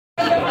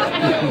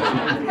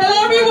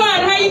Hello, everyone.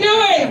 How you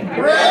doing?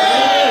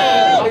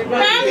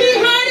 Happy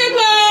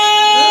Hanukkah!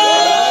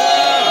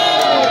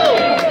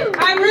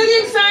 I'm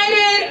really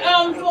excited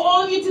for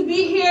all of you to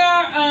be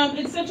here.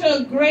 It's such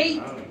a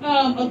great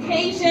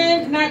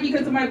occasion, not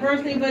because of my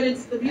birthday, but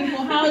it's the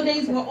beautiful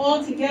holidays. We're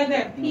all together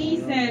at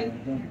peace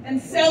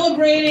and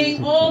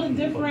celebrating all the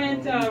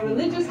different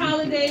religious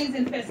holidays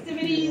and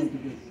festivities.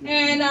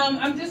 And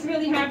I'm just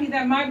really happy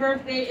that my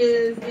birthday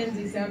is in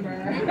December.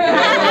 How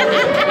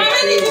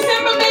many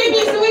December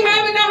babies do we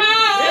have in the house?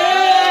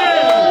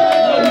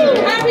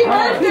 Happy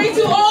birthday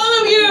to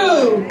all of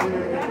you.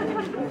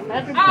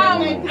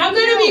 I'm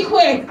going to be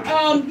quick.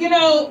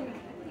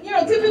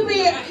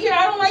 Typically,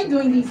 I don't like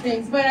doing these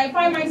things, but I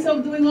find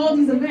myself doing all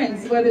these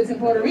events, whether it's in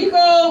Puerto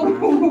Rico,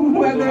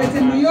 whether it's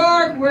in New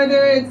York,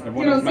 whether it's,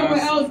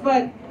 somewhere else,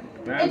 but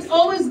it's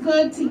always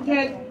good to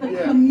get the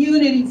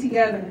community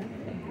together.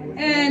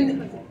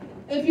 And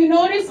if you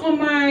notice on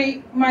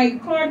my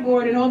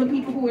cardboard and all the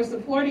people who were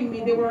supporting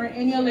me, there weren't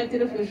any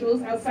elected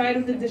officials outside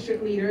of the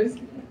district leaders,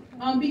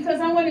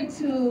 because I wanted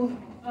to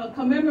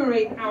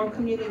commemorate our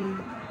community.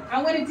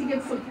 I wanted to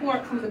get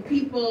support from the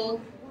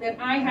people that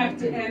I have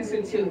to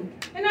answer to.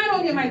 And not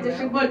only in my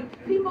district, but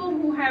people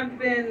who have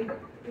been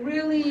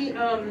really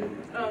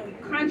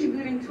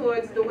contributing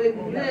towards the way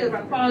we live,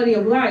 our quality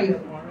of life.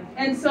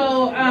 And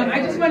so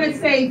I just want to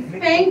say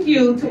thank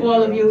you to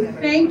all of you.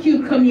 Thank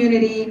you,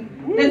 community.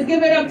 Let's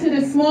give it up to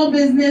the small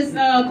business,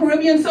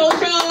 Caribbean Social.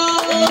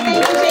 Thank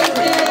you,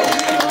 Jason.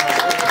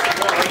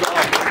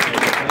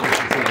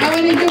 I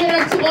want to give it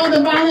up to all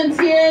the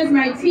volunteers,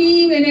 my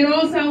team, and then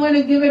also I want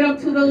to give it up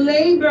to the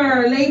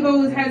labor.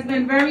 Labor has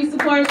been very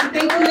supportive, so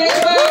thank you,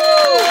 labor.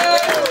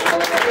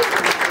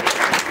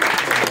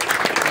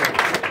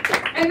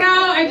 And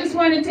now I just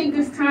want to take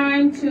this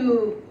time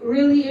to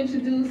really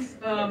introduce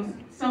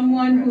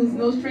someone who's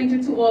no stranger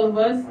to all of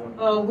us.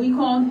 We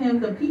call him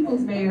the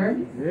People's Mayor.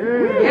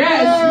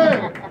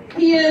 Yes,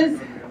 he is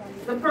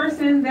the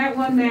person, that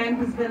one man,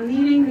 who's been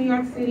leading New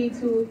York City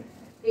to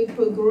a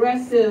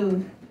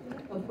progressive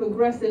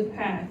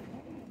path.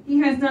 He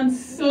has done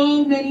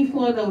so many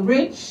for the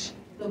rich,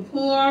 the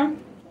poor,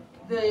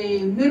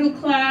 the middle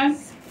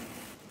class.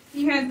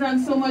 He has done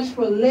so much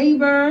for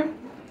labor,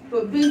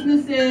 for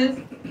businesses.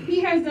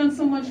 He has done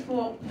so much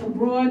for the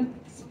broad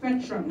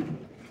spectrum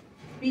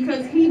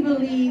because he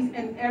believes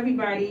in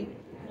everybody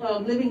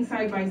living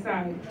side by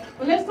side.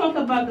 But let's talk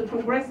about the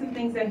progressive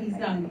things that he's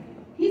done.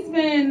 He's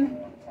been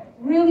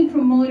really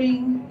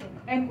promoting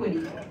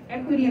equity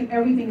in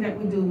everything that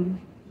we do.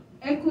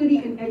 Equity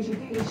in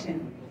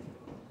education.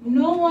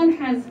 No one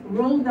has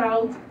rolled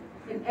out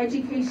an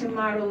education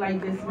model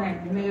like this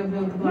man, Mayor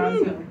Bill de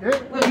Blasio,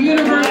 with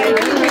universal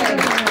pre-K.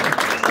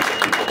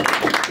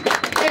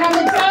 And I'm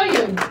going to tell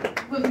you,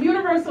 with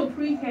universal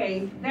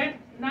pre-K, that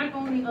not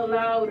only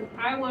allowed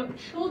our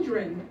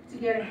children to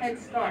get a head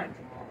start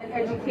in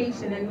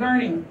education and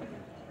learning,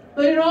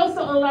 but it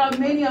also allowed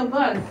many of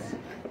us,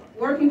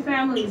 working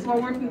families who are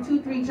working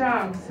 2-3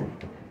 jobs,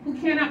 who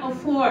cannot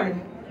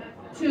afford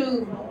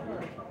to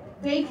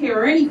daycare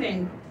or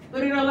anything,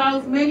 but it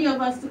allows many of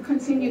us to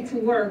continue to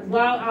work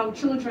while our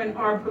children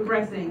are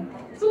progressing.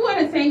 So we want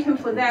to thank him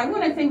for that. We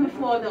want to thank him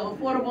for the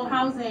affordable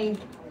housing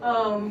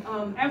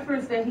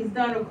efforts that he's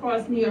done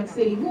across New York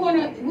City. We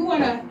want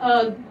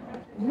to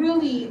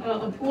really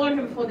applaud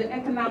him for the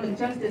economic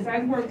justice.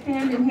 I've worked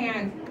hand in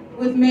hand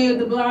with Mayor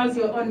de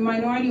Blasio on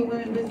Minority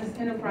Women Business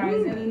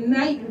Enterprise, and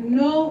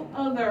no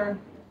other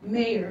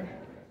mayor.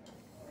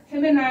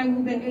 Him and I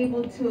have been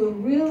able to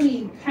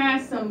really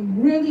pass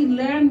some really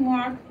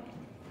landmark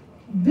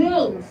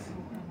bills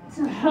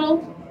to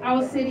help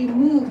our city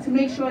move, to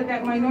make sure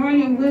that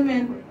minority and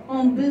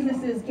women-owned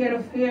businesses get a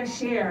fair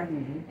share.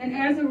 And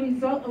as a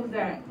result of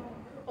that,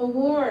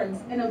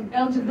 awards and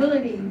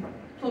eligibility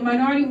for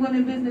Minority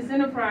Women Business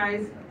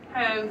Enterprise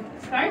have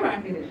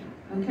skyrocketed,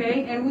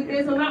 okay? And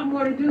there's a lot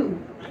more to do.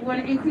 We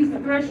want to increase the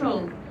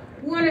threshold.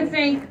 We want to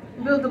thank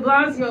Bill de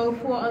Blasio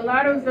for a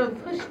lot of the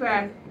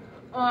pushback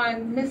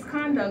on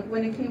misconduct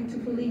when it came to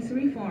police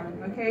reform,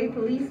 okay?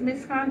 Police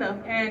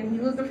misconduct, and he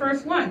was the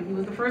first one. He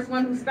was the first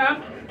one who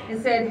stopped and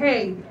said,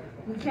 hey,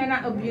 we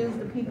cannot abuse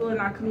the people in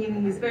our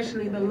community,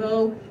 especially the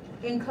low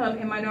income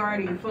and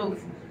minority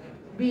folks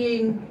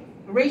being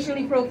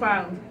racially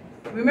profiled.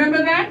 Remember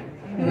that?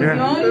 He was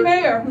the only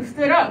mayor who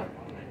stood up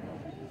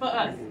for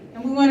us,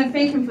 and we want to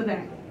thank him for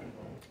that.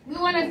 We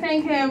want to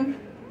thank him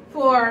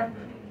for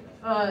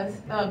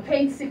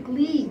paid sick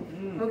leave,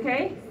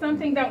 okay?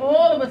 Something that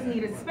all of us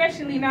need,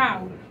 especially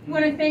now. We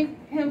want to thank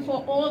him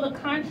for all the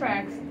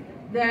contracts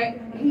that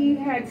he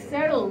had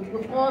settled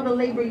with all the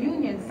labor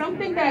unions,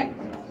 something that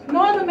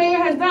no other mayor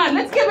has done.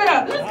 Let's give it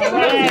up. Let's give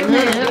it up to the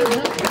mayor.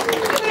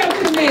 Give it up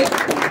to the mayor.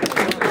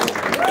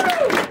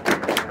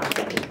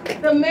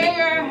 The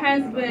mayor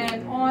has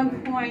been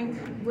on point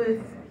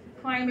with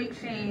climate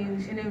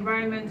change and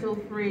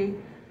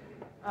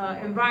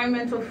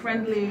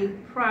environmental-friendly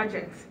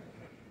projects.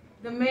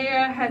 The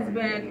mayor has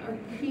been a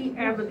key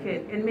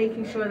advocate in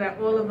making sure that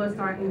all of us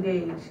are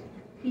engaged.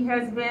 he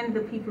has been the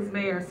people's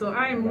mayor. So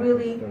I am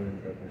really,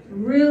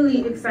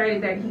 really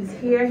excited that he's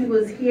here. He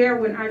was here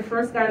when I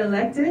first got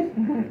elected.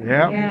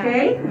 Yeah.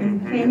 Okay,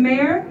 and became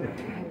mayor.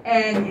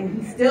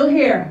 And he's still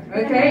here,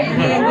 okay?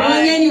 And he ain't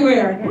going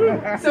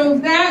anywhere. So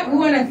with that, we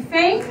want to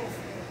thank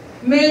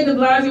Mayor de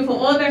Blasio for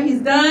all that he's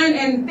done.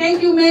 And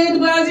thank you, Mayor de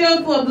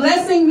Blasio, for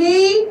blessing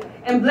me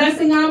and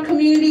blessing our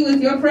community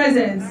with your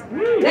presence.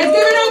 Let's give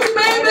it up to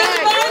Mayor de Blasio!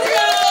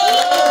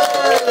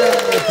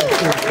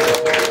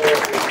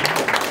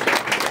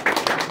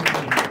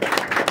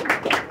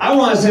 I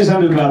want to say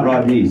something about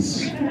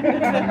Rodney's.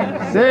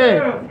 Say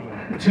it.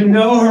 To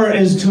know her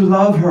is to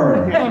love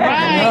her.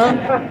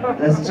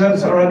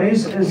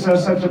 Rodney's is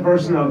just such a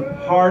person of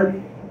heart,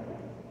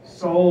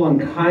 soul, and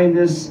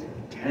kindness,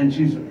 and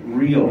she's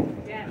real.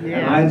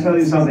 And I tell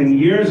you something,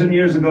 years and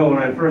years ago when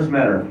I first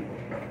met her,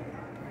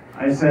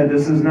 I said,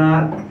 this is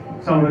not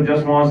someone who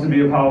just wants to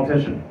be a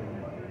politician.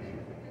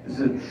 This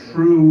is a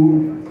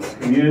true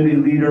community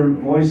leader,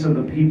 voice of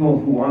the people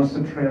who wants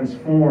to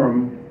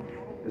transform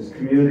this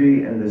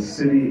community and this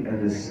city and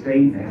this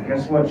state, and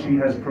guess what? She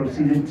has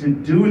proceeded to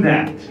do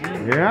that.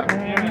 Yeah.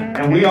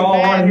 And we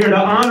all are here to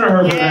honor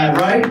her for that,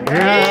 right?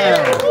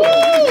 Yeah.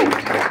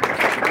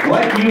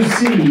 What you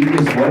see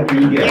is what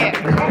you get.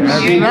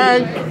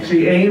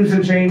 She aims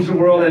to change the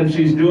world, and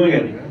she's doing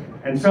it.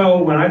 And so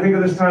when I think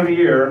of this time of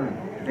year,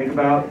 I think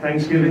about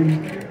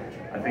Thanksgiving,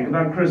 I think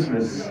about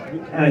Christmas,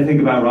 and I think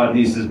about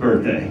Rodney's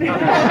birthday. The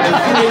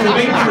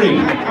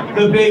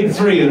big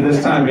three of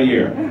this time of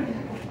year.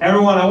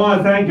 Everyone, I want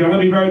to thank you. I'm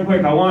going to be very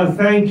quick. I want to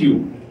thank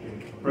you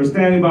for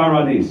standing by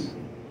Rodney's.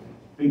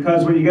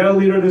 Because when you get a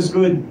leader this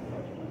good,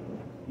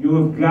 you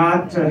have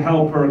got to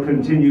help her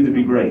continue to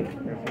be great.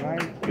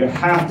 You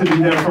have to be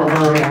there for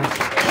her.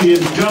 She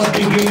is just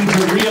beginning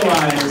to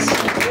realize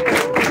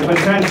the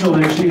potential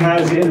that she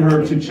has in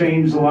her to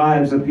change the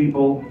lives of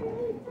people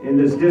in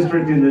this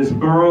district, in this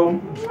borough,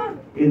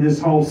 in this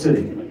whole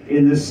city,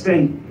 in this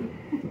state.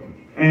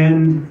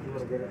 And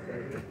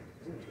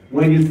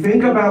when you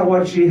think about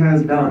what she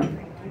has done,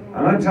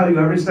 I'm going to tell you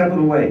every step of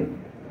the way.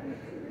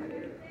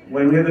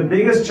 When we had the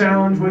biggest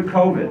challenge with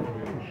COVID,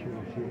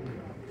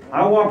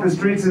 I walked the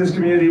streets of this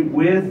community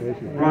with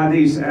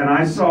Rodney's, and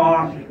I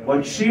saw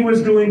what she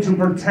was doing to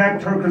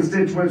protect her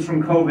constituents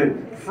from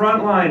COVID.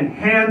 Frontline,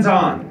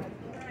 hands-on.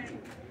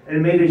 And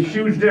it made a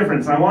huge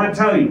difference. I want to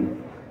tell you,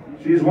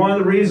 she's one of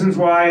the reasons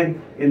why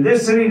in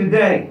this city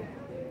today,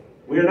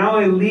 we are not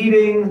only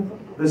leading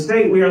the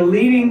state, we are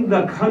leading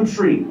the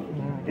country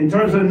in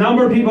terms of the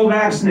number of people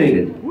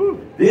vaccinated.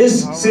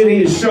 This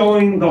city is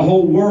showing the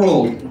whole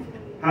world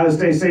how to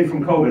stay safe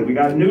from COVID. We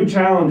got new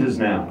challenges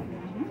now.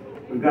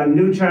 We've got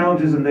new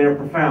challenges, and they are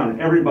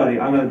profound. Everybody,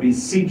 I'm going to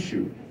beseech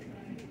you.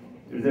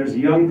 If there's a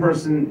young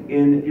person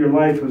in your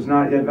life who's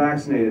not yet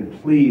vaccinated,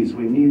 please,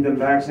 we need them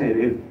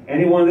vaccinated. If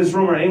anyone in this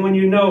room or anyone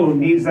you know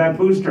needs that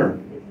booster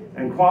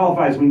and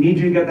qualifies, we need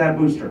you to get that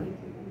booster.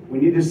 We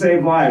need to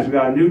save lives. We've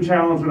got a new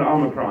challenge with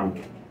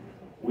Omicron.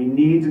 We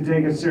need to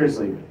take it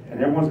seriously,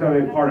 and everyone's got to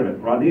be a part of it.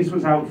 Rodney's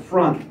was out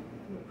front,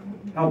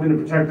 helping to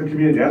protect the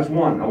community. That's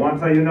one. I want to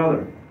tell you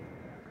another.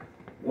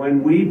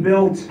 When we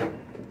built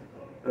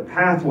the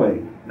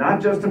pathway,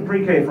 not just a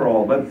pre-K for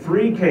all, but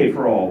 3K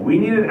for all, we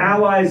needed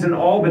allies in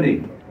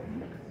Albany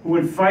who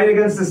would fight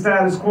against the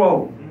status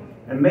quo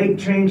and make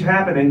change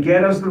happen and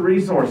get us the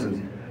resources.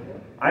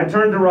 I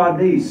turned to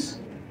Rodney's.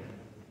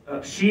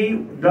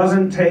 She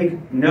doesn't take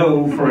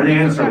no for an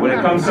answer when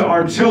it comes to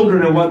our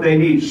children and what they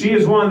need. She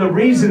is one of the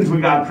reasons we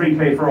got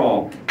pre-K for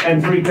all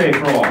and 3K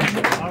for all.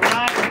 All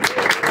right.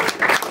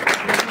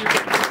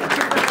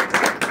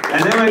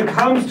 And then when it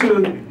comes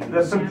to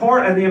the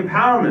support and the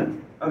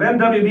empowerment of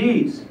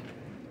MWBs,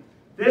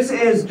 this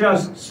is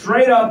just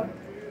straight up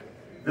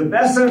the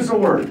best sense of the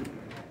word,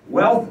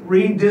 wealth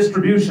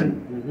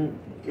redistribution.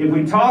 If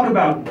we talk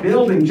about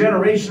building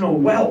generational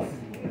wealth,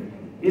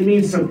 it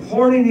means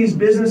supporting these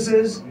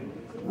businesses,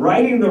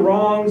 righting the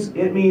wrongs.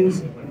 It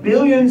means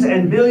billions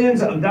and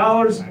billions of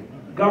dollars,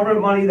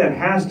 government money that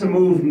has to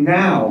move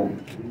now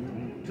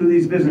to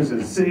these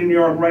businesses. City of New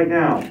York right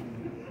now,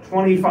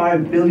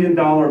 $25 billion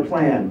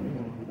plan.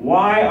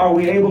 Why are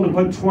we able to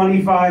put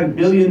 $25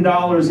 billion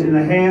in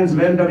the hands of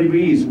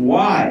MWBs?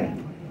 Why?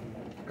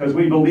 Because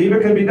we believe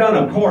it can be done,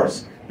 of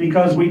course.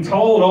 Because we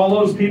told all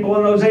those people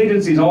in those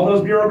agencies, all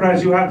those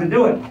bureaucrats, you have to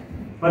do it.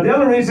 But the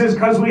other reason is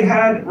because we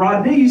had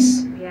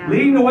Rodney's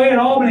leading the way in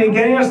Albany and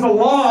getting us the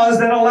laws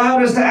that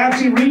allowed us to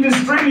actually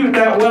redistribute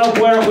that wealth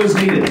where it was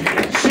needed.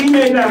 She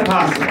made that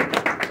possible.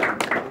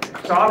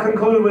 So I'll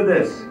conclude with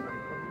this.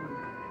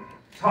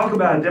 Talk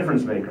about a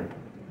difference maker.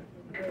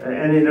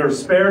 And in her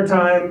spare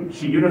time,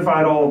 she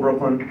unified all of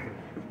Brooklyn,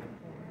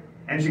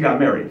 and she got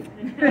married.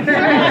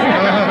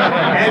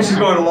 And she's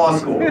going to law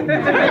school.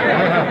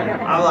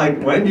 I'm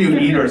like, when do you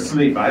eat or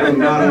sleep? I do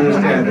not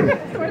understand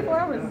it. 24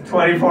 hours.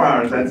 24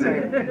 hours, that's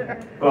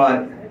it.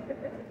 But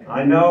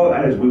I know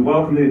as we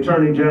welcome the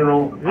Attorney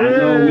General, I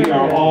know we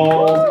are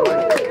all,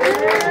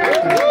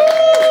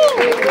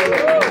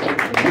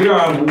 we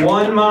are of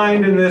one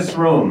mind in this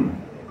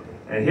room.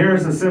 And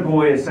here's the simple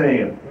way of saying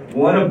it.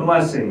 What a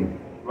blessing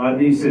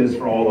Rodney's is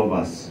for all of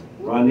us.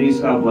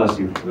 Rodney's, God bless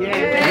you.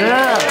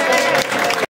 Yeah.